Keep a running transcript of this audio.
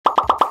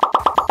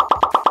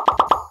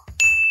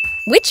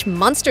Which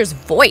monster's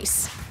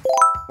voice?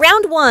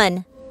 Round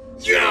 1.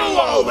 You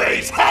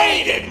always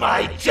hated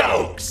my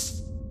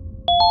jokes!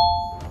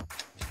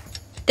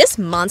 This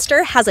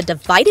monster has a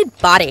divided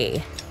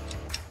body.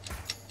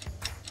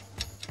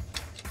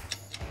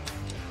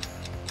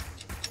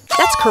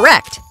 That's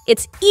correct.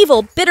 It's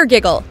evil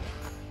Bittergiggle.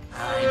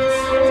 I'm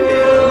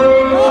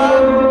still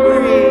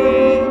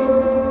hungry.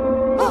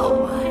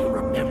 Oh, I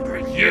remember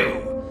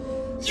you.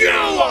 You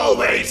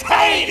always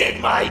hated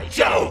my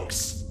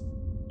jokes!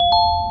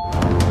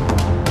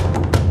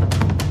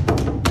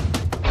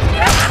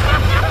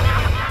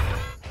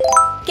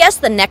 Guess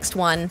the next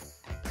one.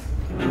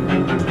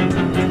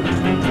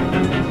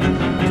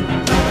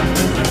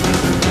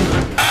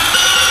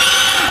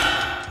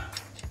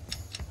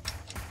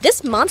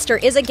 This monster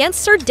is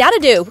against Sir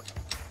Dadadoo.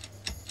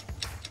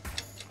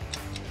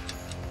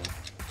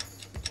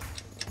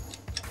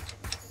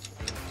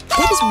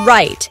 That is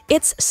right.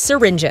 It's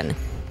Syringeon.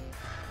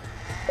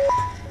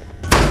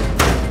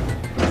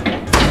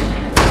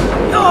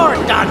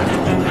 You're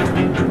done!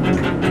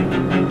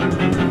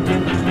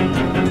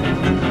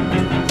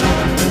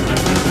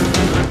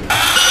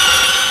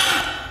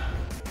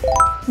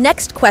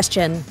 Next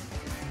question.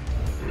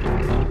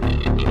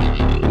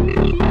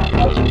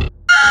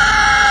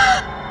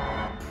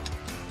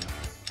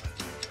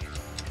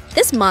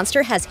 This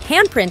monster has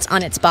handprints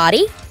on its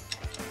body.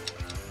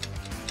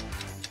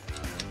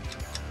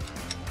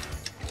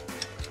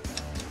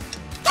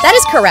 That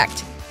is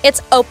correct. It's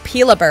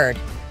Opila bird.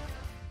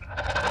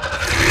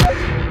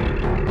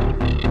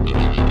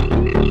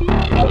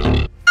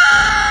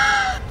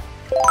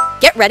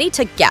 Get ready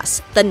to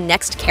guess the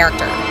next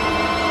character.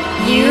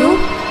 You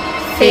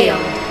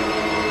failed.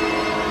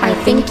 I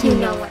think you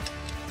know it.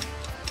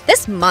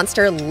 This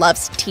monster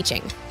loves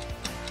teaching.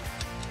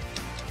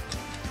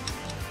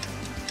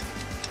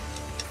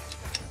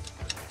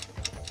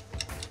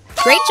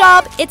 Great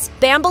job! It's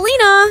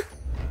Banbaleena!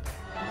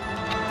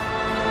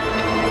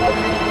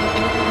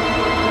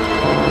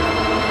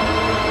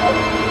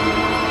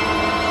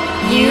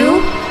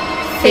 You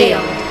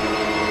failed.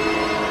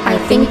 I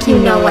think you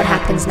know what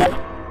happens now.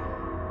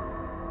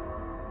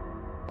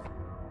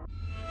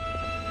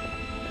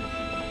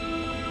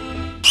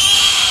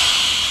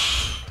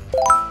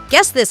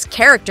 Guess this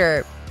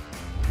character.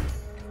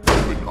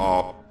 Open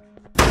up.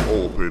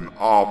 Open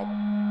up.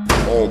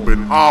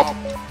 Open up.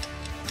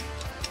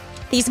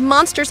 These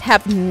monsters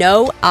have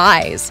no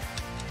eyes.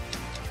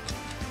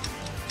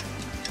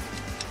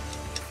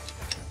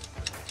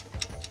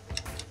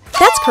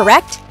 That's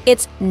correct.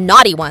 It's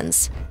naughty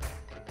ones.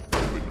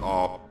 Open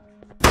up.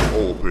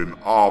 Open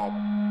up.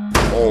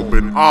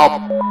 Open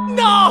up.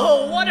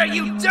 No! What are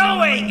you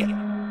doing?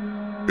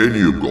 In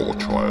you go,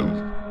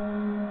 child.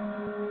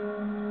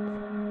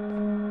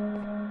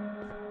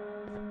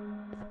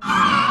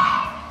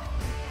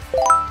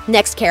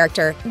 Next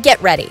character,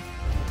 get ready.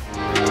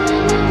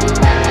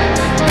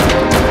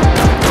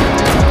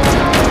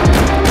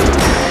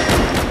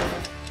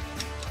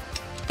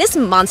 This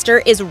monster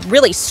is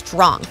really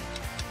strong.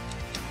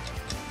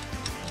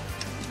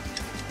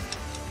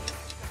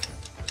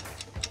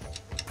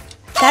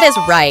 That is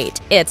right.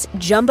 It's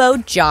Jumbo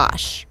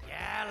Josh.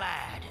 Yeah,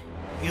 lad.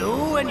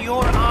 You and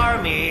your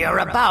army are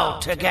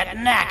about to get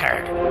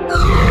knackered.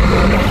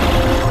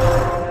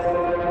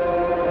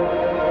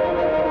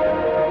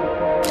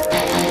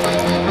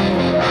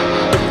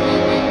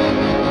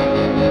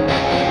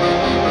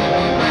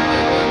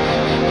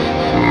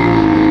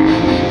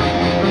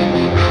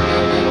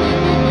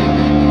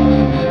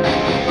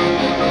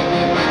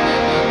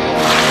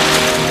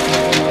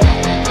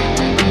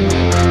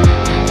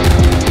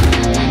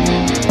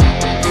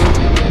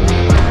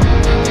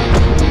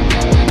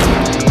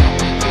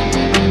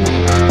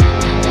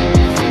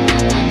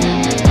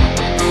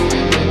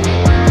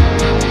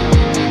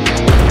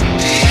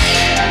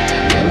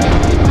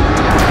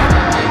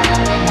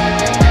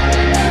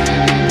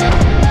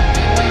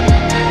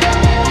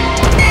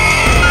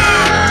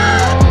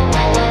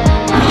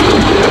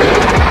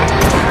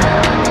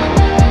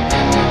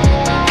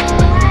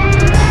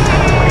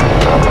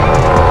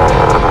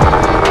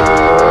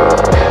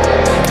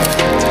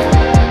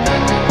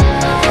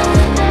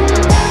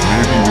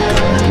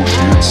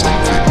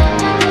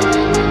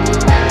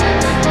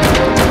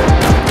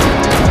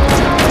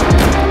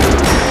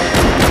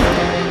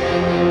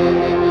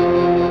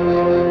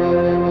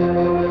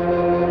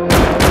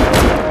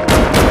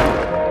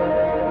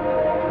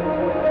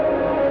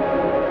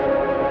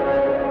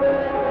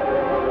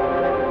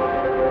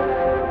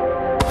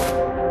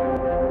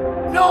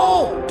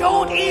 No!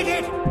 Don't eat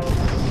it!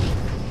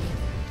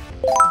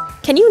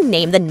 Can you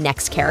name the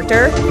next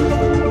character?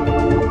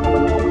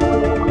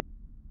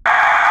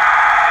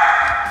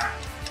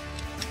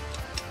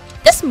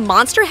 This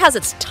monster has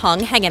its tongue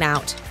hanging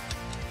out.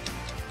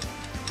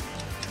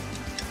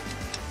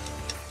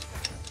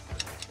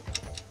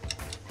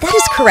 That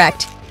is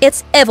correct.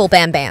 It's Evil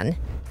Banban.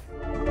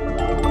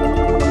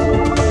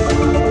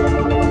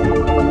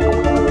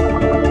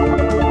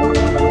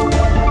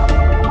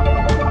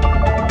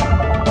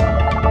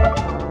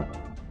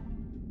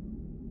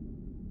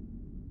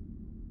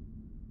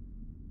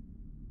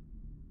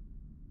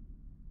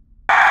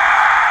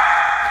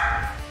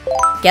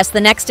 Guess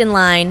the next in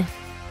line.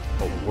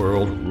 A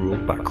world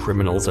ruled by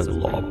criminals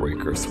and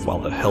lawbreakers while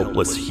the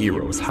helpless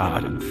heroes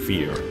hide in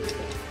fear.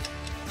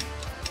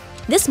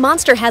 This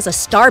monster has a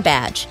star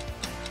badge.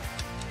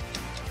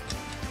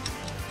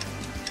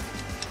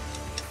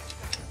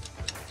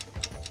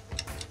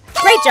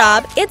 Great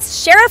job!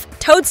 It's Sheriff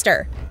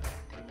Toadster.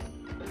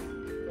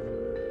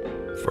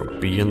 From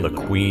being the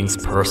Queen's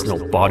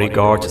personal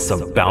bodyguard to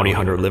some bounty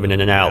hunter living in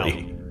an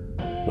alley.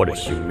 What a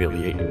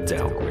humiliating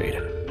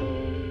downgrade.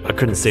 I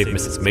couldn't save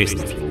Mrs. Mason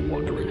if you were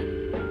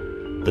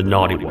wondering. The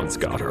naughty ones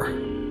got her.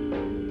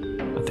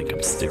 I think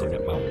I'm staring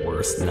at my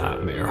worst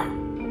nightmare.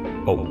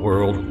 A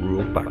world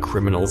ruled by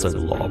criminals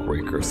and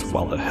lawbreakers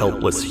while the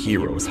helpless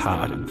heroes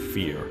hide in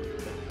fear.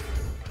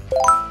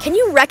 Can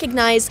you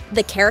recognize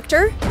the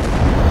character?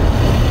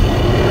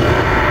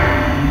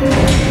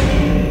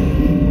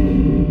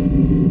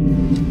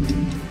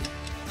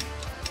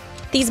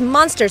 These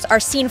monsters are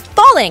seen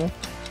falling!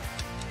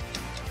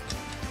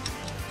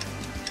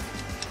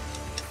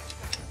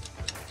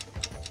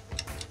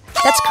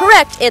 That's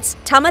correct, it's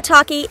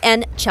Tamataki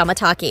and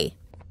Chamataki.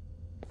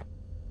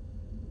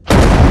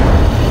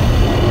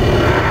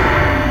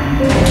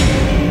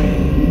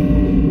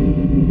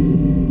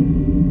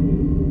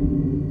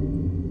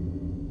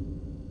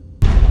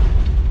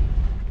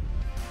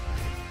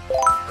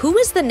 Who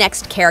is the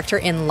next character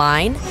in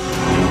line?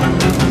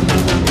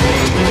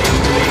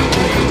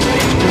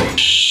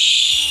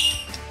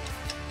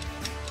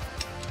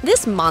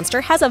 This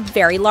monster has a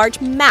very large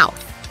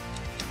mouth.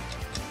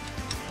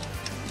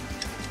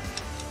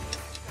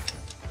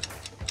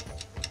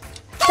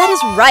 That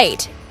is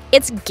right.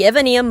 It's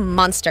Givanium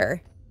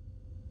monster.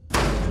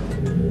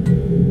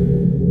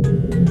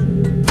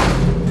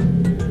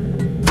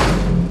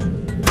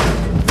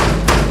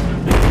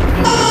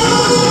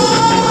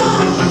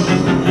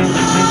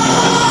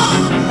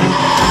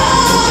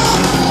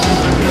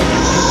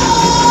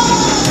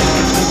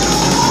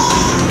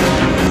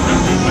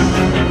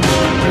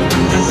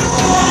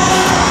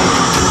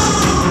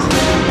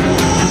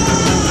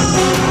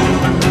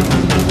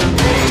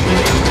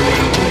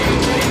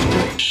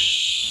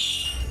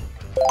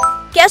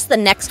 Guess the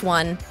next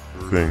one.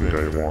 Thing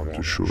I want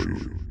to show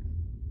you.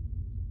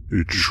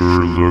 It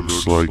sure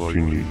looks like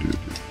you need it.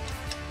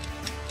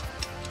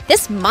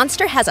 This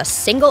monster has a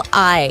single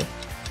eye.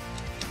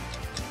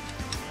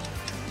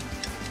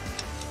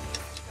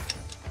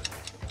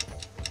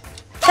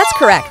 That's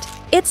correct.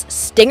 It's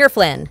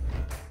StingerFlynn.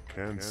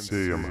 Can't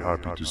say I'm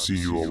happy to see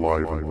you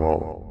alive and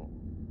well.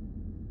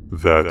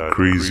 That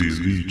crazy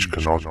leech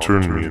cannot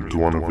turn me into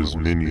one of his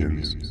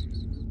minions,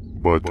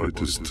 but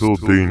it is still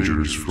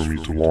dangerous for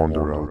me to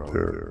wander out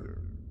there.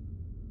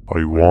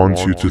 I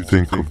want you to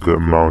think of the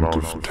amount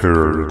of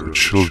terror the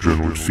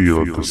children would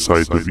feel at the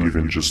sight of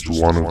even just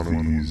one of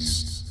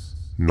these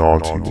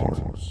naughty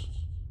ones.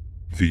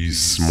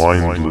 These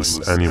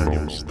mindless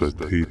animals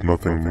that hate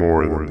nothing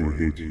more than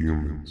they hate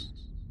humans.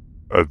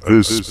 At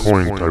this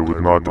point, I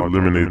would not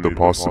eliminate the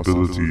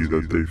possibility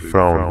that they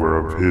found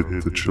where I've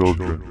hid the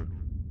children.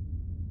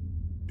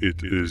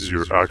 It is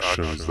your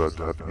actions that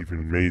have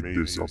even made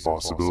this a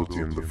possibility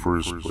in the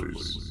first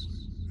place.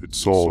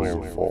 It's all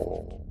your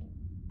fault.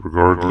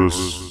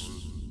 Regardless,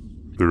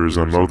 there is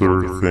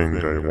another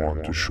thing I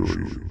want to show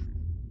you.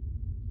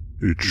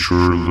 It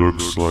sure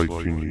looks like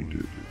you need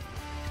it.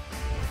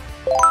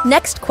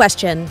 Next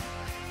question.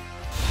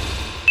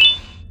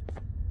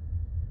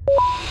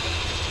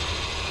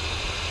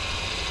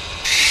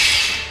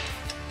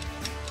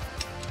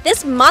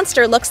 This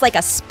monster looks like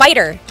a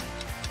spider.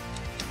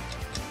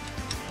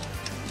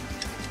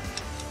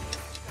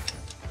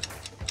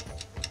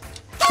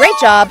 Great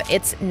job,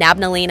 it's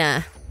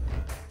Nabnaleena.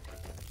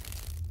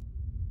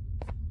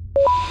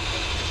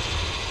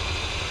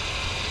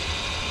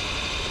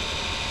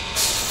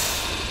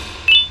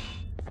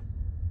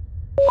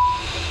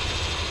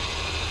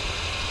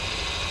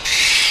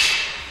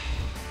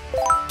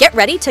 Get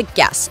ready to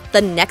guess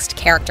the next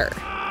character.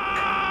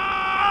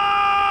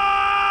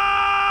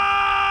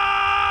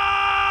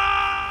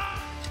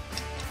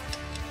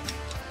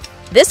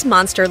 This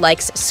monster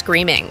likes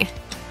screaming.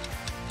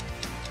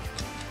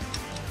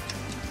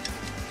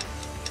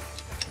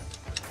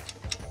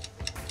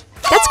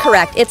 That's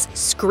correct, it's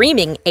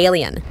Screaming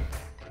Alien.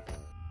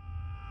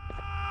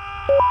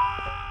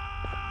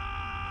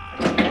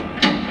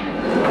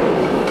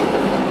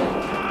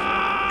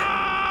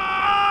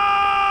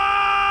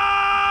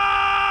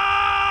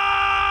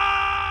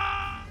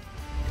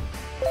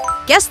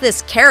 Guess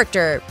this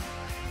character.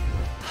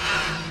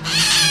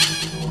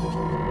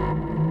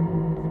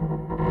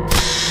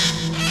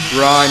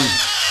 Run.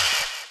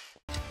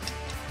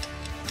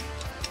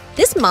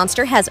 This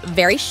monster has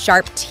very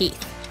sharp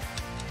teeth.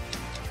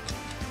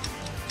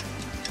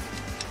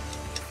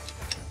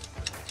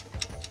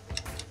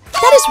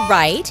 That is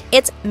right.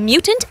 It's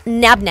Mutant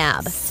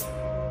Nabnab.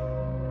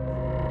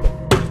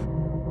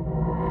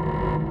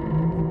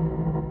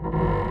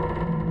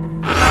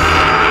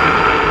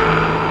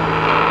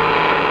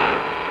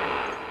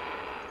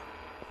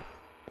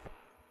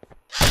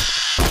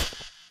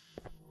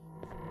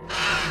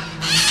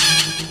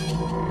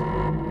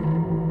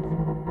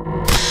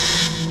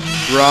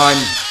 Run!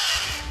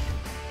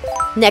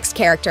 Next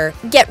character,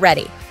 get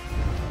ready.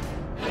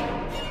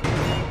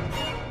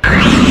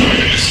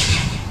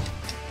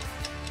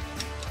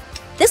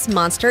 This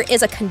monster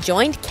is a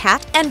conjoined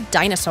cat and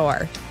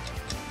dinosaur.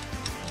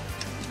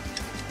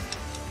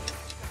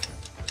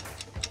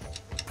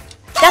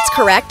 That's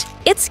correct.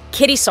 It's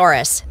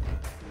Kittysaurus.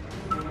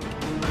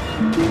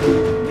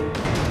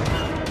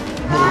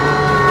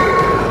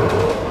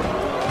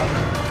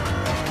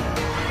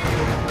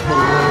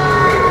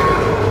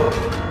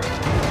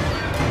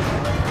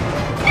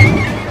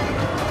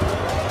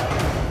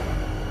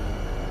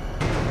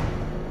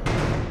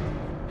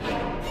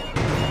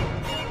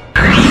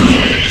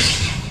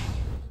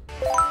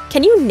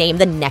 Can you name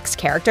the next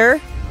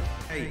character?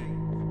 Hey,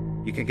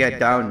 you can get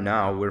down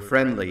now. We're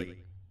friendly.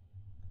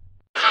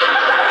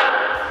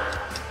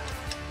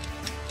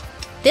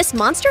 This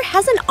monster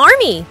has an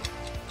army.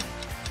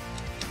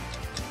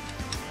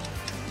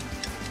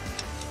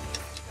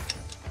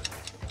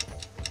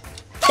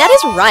 That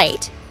is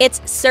right. It's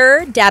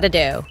Sir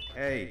Dadadoo.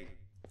 Hey,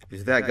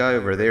 is that guy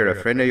over there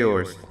a friend of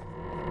yours?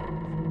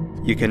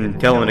 You can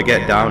tell him to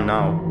get down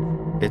now.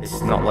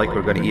 It's not like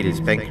we're gonna eat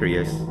his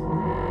pancreas.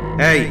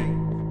 Hey,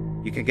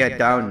 you can get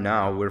down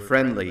now. We're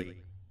friendly.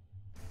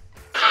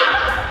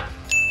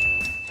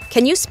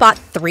 Can you spot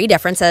 3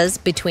 differences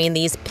between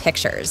these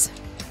pictures?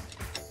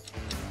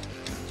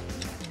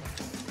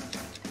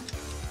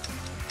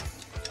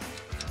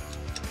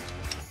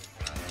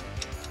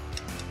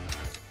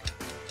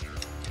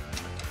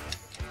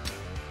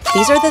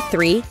 These are the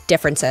 3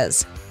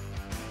 differences.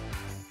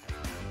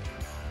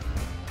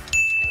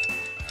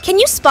 Can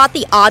you spot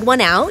the odd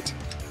one out?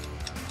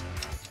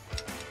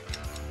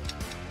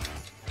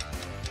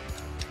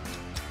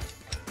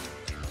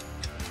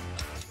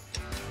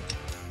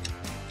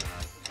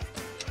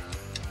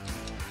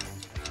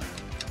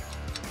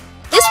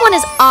 This one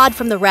is odd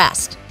from the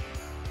rest.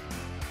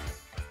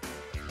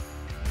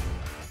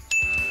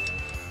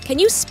 Can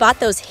you spot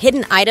those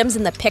hidden items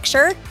in the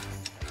picture?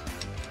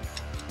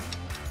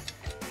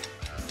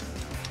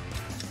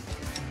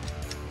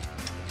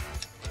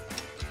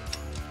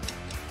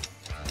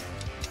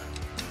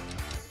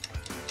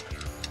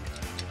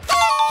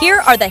 Here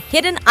are the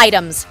hidden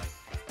items.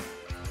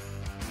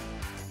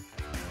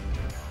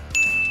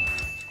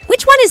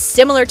 Which one is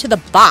similar to the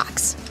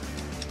box?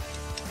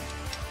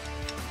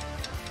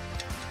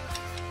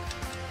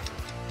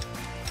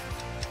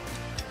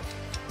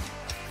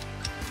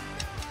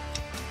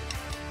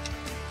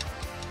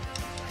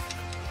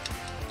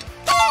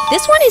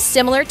 This one is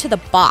similar to the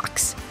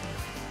box.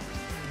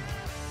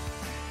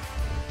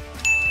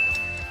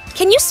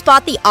 Can you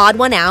spot the odd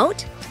one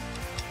out?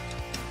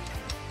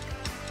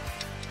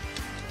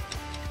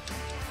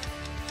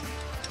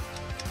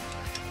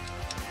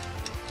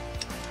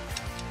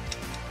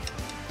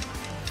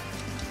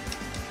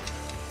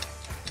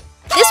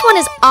 This one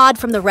is odd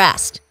from the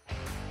rest.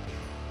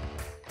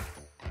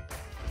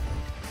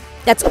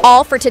 That's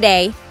all for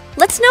today.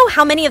 Let's know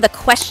how many of the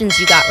questions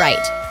you got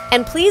right.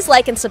 And please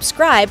like and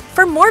subscribe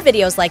for more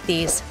videos like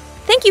these.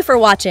 Thank you for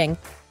watching.